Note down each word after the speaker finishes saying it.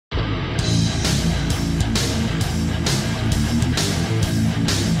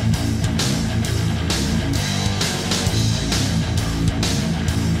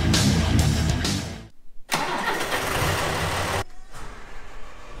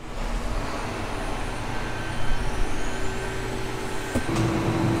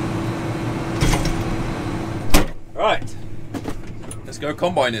Right, let's go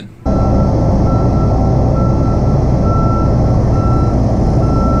combining.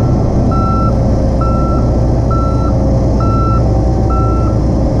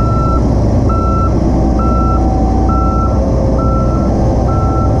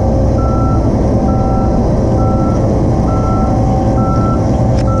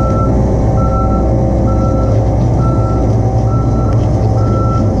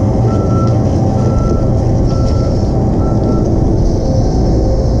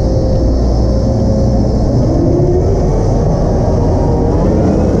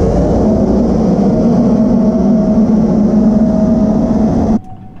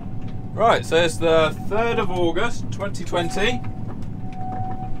 Right, so it's the 3rd of August 2020.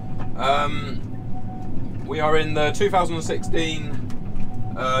 We are in the 2016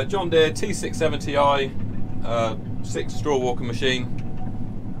 John Deere T670i 6 straw walking machine,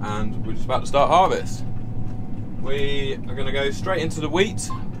 and we're just about to start harvest. We are going to go straight into the wheat.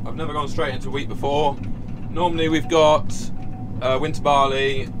 I've never gone straight into wheat before. Normally we've got winter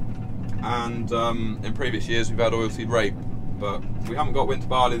barley, and in previous years we've had oilseed rape. But we haven't got winter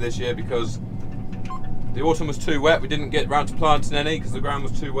barley this year because the autumn was too wet. We didn't get round to planting any because the ground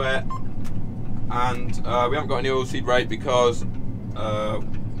was too wet, and we haven't got any oilseed rape because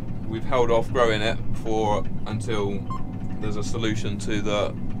we've held off growing it until there's a solution to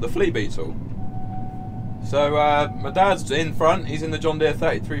the flea beetle. So my dad's in front. He's in the John Deere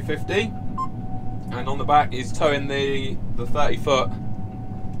 3350, and on the back he's towing the 30-foot.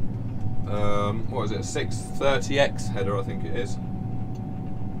 What is it, a 630X header, I think it is.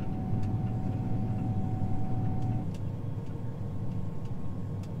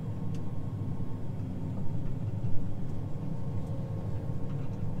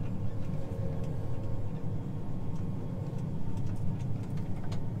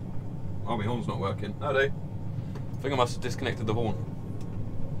 Oh, my horn's not working. No, I think I must have disconnected the horn.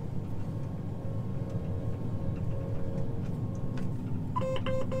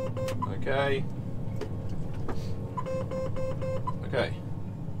 Okay. Okay.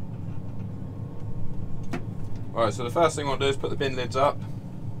 Alright, so the first thing I want to do is put the bin lids up.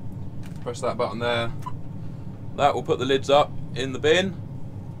 Press that button there. That will put the lids up in the bin.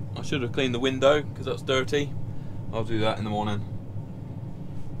 I should have cleaned the window because that's dirty. I'll do that in the morning.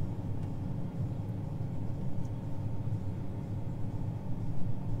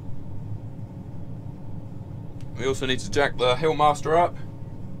 We also need to jack the Hillmaster up.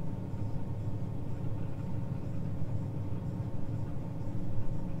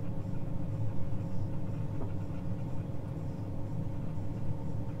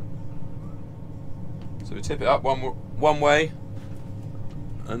 So we tip it up one way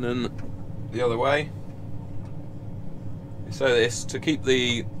and then the other way. So this to keep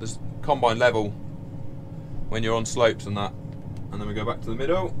the combine level when you're on slopes and that. And then we go back to the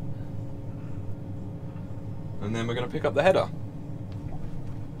middle. And then we're going to pick up the header.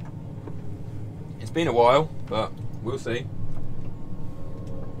 It's been a while, but we'll see.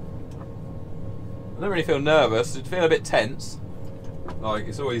 I don't really feel nervous. I feel a bit tense. Like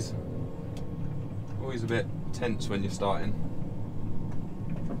it's always a bit tense when you're starting.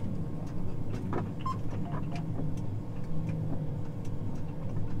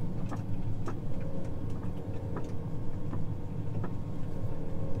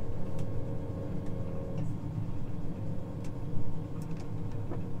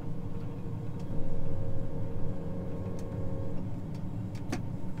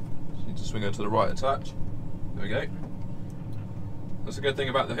 Just need to swing her to the right a touch. There we go. That's a good thing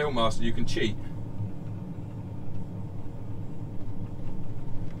about the Hillmaster, you can cheat.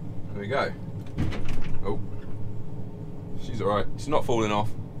 There we go. Oh, she's alright. She's not falling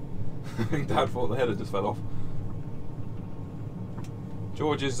off. I think Dad thought the header just fell off.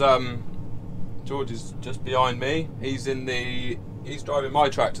 George is just behind me. He's driving my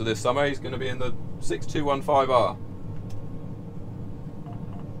tractor this summer. He's going to be in the 6215R.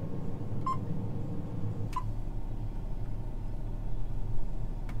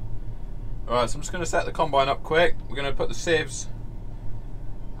 Alright, so I'm just going to set the combine up quick. We're going to put the sieves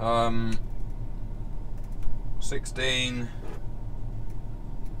 16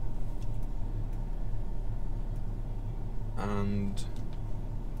 and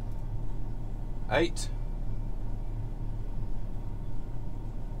 8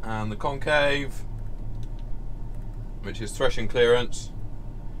 and the concave, which is threshing clearance.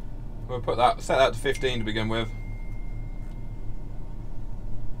 We'll set that to 15 to begin with.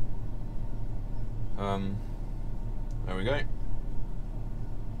 There we go.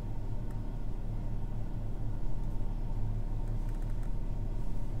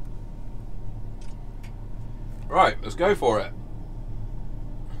 Right, let's go for it.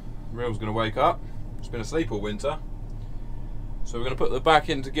 Reel's going to wake up. It's been asleep all winter. So we're going to put the back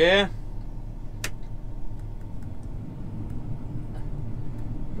into gear.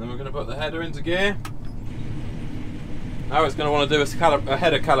 Then we're going to put the header into gear. Now it's going to want to do a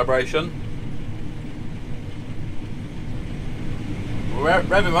header calibration. We'll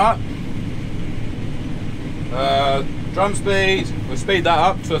rev him up. Drum speed, we'll speed that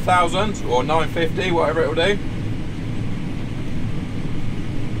up to 1000 or 950, whatever it will do.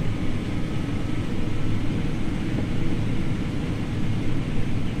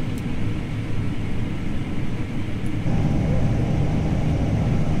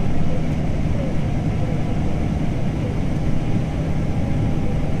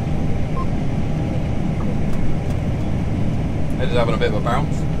 Header's having a bit of a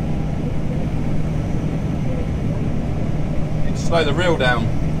bounce. Need to slow the reel down.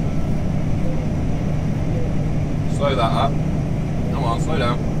 Slow that up. Come on, slow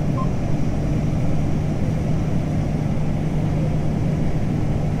down.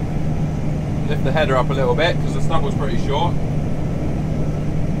 Lift the header up a little bit because the snubble's pretty short.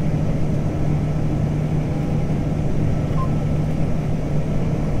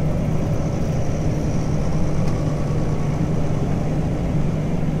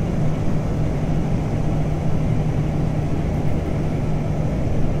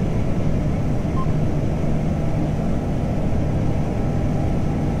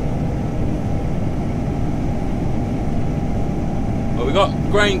 We've got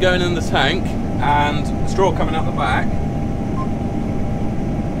grain going in the tank and straw coming out the back.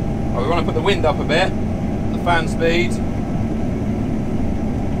 We want to put the wind up a bit, the fan speed.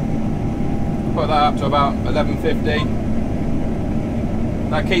 Put that up to about 1150.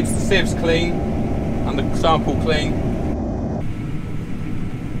 That keeps the sieves clean and the sample clean.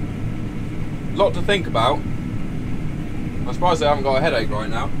 A lot to think about. I'm surprised I haven't got a headache right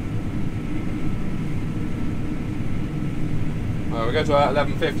now. We go to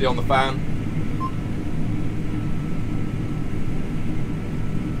 1150 on the fan.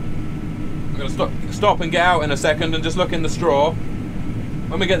 I'm going to stop and get out in a second and just look in the straw.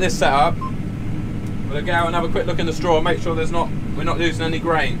 When we get this set up, we'll get out and have a quick look in the straw, make sure we're not losing any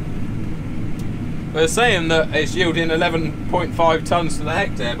grain. We're saying that it's yielding 11.5 tonnes to the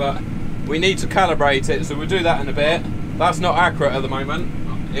hectare, but we need to calibrate it, so we'll do that in a bit. That's not accurate at the moment.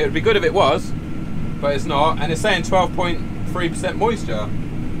 It would be good if it was, but it's not, and it's saying 12.3% moisture,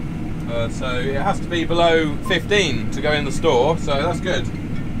 so it has to be below 15 to go in the store, so that's good.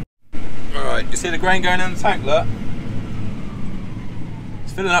 Alright, you see the grain going in the tank, look?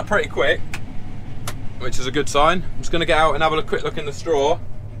 It's filling up pretty quick, which is a good sign. I'm just going to get out and have a quick look in the straw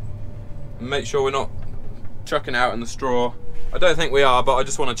and make sure we're not chucking out in the straw. I don't think we are, but I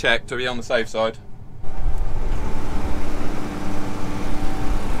just want to check to be on the safe side.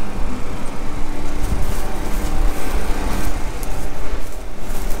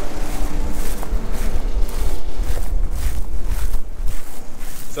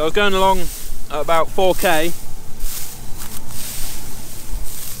 So I was going along at about 4k.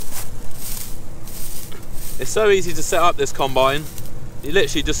 It's so easy to set up this combine. You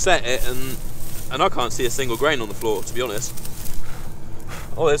literally just set it and I can't see a single grain on the floor, to be honest.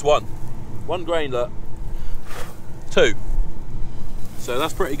 Oh, there's one. One grain, look. Two. So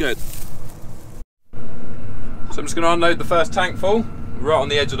that's pretty good. So I'm just going to unload the first tank full, right on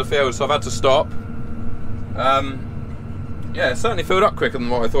the edge of the field, so I've had to stop. Yeah, it certainly filled up quicker than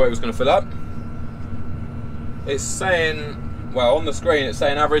what I thought it was going to fill up. It's saying, well, on the screen it's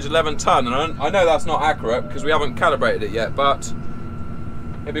saying average 11 tonne, and I know that's not accurate because we haven't calibrated it yet, but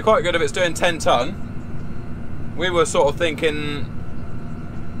it'd be quite good if it's doing 10 tonne. We were sort of thinking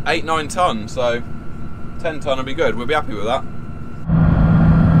 8-9 tonne, so 10 tonne would be good. We'll be happy with that.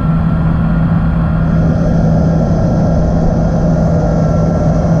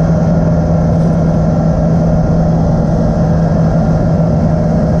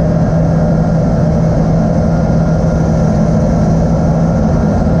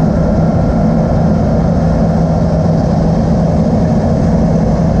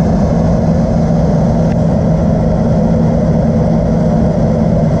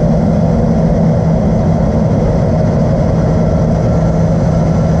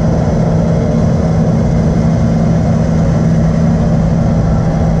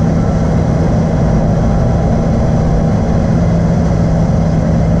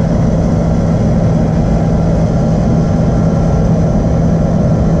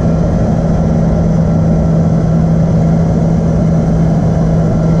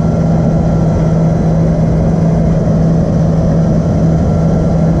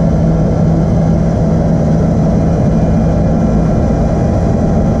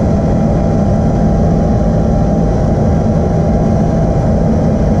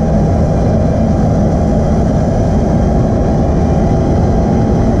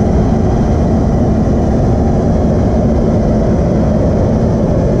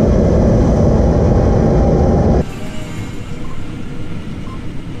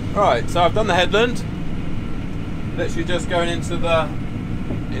 Right, so I've done the headland. Literally just going into the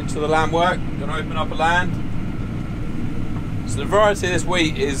land work. Going to open up a land. So the variety of this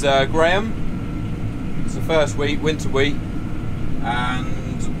wheat is Graham. It's the first wheat, winter wheat,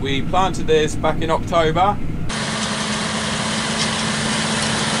 and we planted this back in October.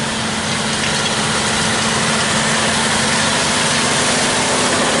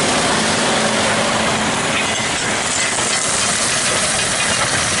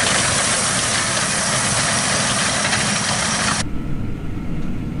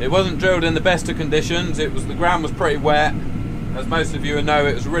 It wasn't drilled in the best of conditions. The ground was pretty wet. As most of you know,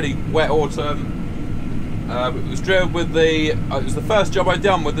 it was a really wet autumn. It was drilled with it was the first job I'd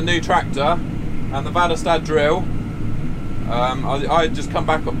done with the new tractor and the Vadestad drill. I had just come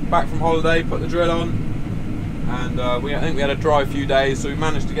back from holiday, put the drill on, and I think we had a dry few days, so we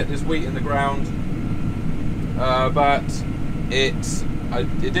managed to get this wheat in the ground. But it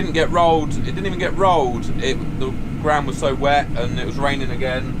didn't get rolled. It didn't even get rolled. The ground was so wet and it was raining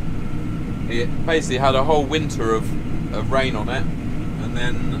again. It basically had a whole winter of rain on it, and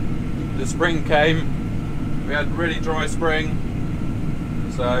then the spring came. We had a really dry spring,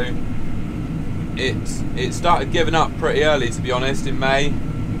 so it started giving up pretty early, to be honest, in May.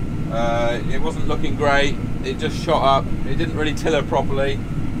 It wasn't looking great. It just shot up. It didn't really tiller properly.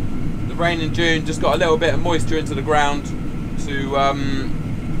 The rain in June just got a little bit of moisture into the ground to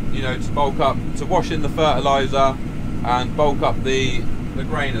to bulk up, to wash in the fertilizer and bulk up the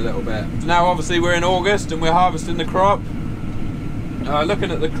grain a little bit. So now obviously we're in August and we're harvesting the crop.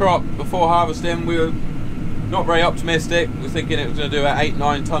 Looking at the crop before harvesting, we were not very optimistic. We were thinking it was going to do at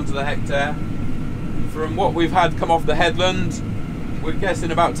 8-9 tonnes to the hectare. From what we've had come off the headland, we're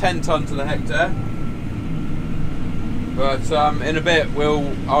guessing about 10 tonnes to the hectare. But in a bit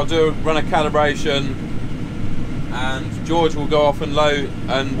I'll run a calibration, and George will go off and load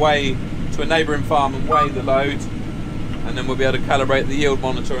and weigh to a neighbouring farm and weigh the load, and then we'll be able to calibrate the yield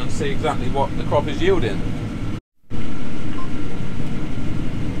monitor and see exactly what the crop is yielding.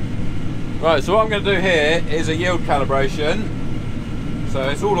 Right, so what I'm going to do here is a yield calibration. So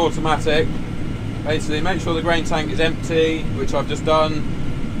it's all automatic. Basically, make sure the grain tank is empty, which I've just done.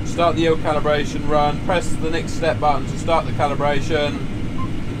 Start the yield calibration run. Press the next step button to start the calibration.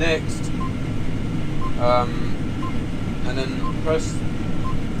 Next. And then press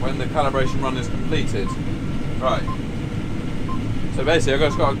when the calibration run is completed. Right. So basically, I've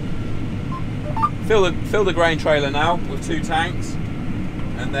just got to fill the grain trailer now with 2 tanks.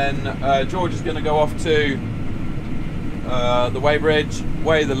 And then George is going to go off to the weighbridge,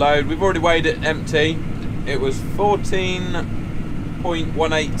 weigh the load. We've already weighed it empty. It was 14.18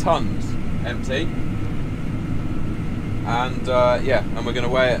 tonnes empty. And yeah, and we're going to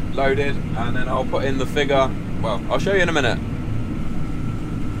weigh it loaded, and then I'll put in the figure. Well, I'll show you in a minute.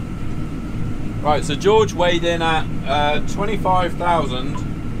 Right, so George weighed in at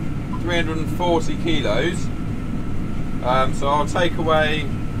 25,340 kilos. So I'll take away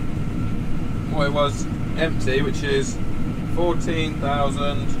what it was empty, which is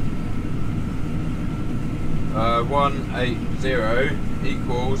 14,180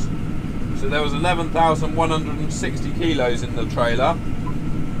 equals. So there was 11,160 kilos in the trailer.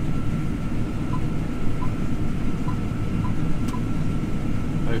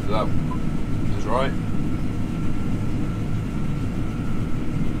 Hopefully that is right.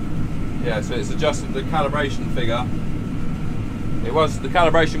 Yeah, so it's adjusted the calibration figure. The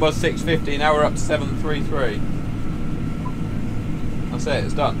calibration was 650, now we're up to 733. That's it,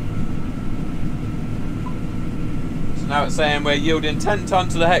 it's done. So now it's saying we're yielding 10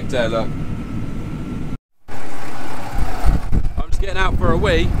 tonnes to the hectare, look. I'm just getting out for a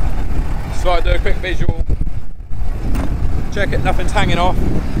wee, so I do a quick visual. Check it, nothing's hanging off.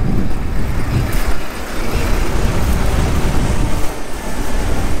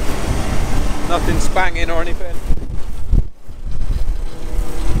 Nothing's banging or anything.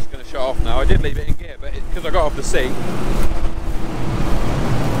 Shut off now. I did leave it in gear, but because I got off the seat,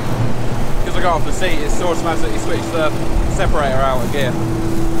 it's automatically switched the separator out of gear.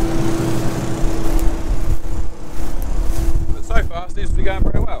 But so far, it seems to be going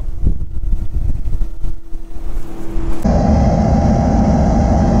very well.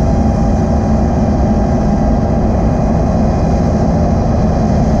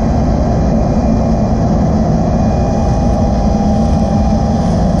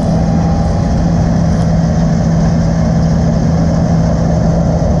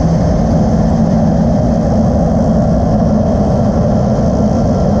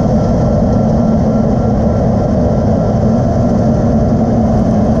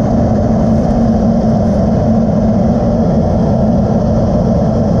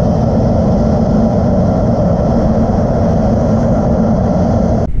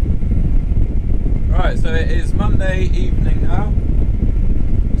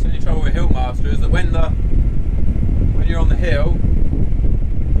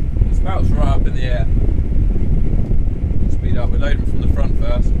 belts right up in the air. Speed up, we're loading from the front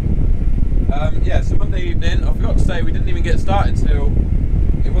first. Yeah, so Monday evening, I forgot to say we didn't even get started till,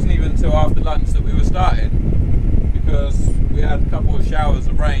 it wasn't even until after lunch that we were starting, because we had a couple of showers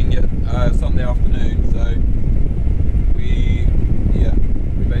of rain Sunday afternoon, so we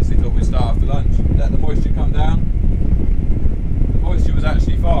basically thought we'd start after lunch, let the moisture come down. The moisture was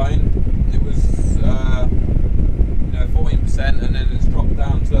actually fine, it was 14%, and then it's dropped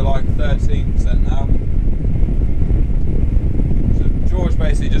down to like 13% now. George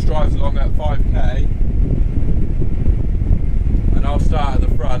basically just drives along at 5k, and I'll start at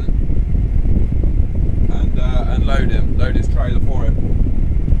the front and load his trailer for him.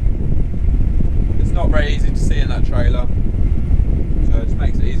 It's not very easy to see in that trailer, so it just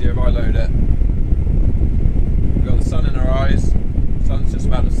makes it easier if I load it. We've got the sun in our eyes, the sun's just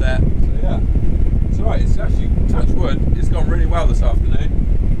about to set, so yeah, it's alright. It's actually, touch wood, it's gone really well this afternoon.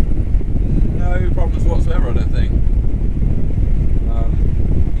 No problems whatsoever, I don't think.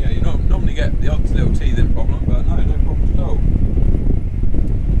 Yeah, you normally get the odd little teething problem, but no problems at all.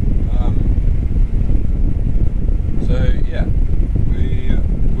 So yeah, we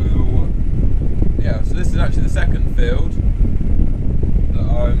will. Yeah, so this is actually the second field that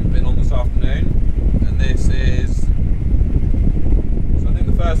I've been on this afternoon, and this is. So I think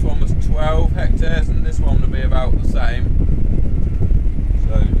the first one was 12 hectares, and this one will be about the same.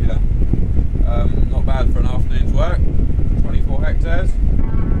 So yeah, not bad for an afternoon's work. 24 hectares.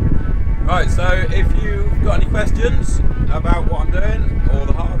 Right, so if you've got any questions about what I'm doing or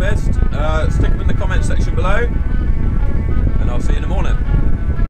the harvest, stick them in the comment section below, and I'll see you in the morning.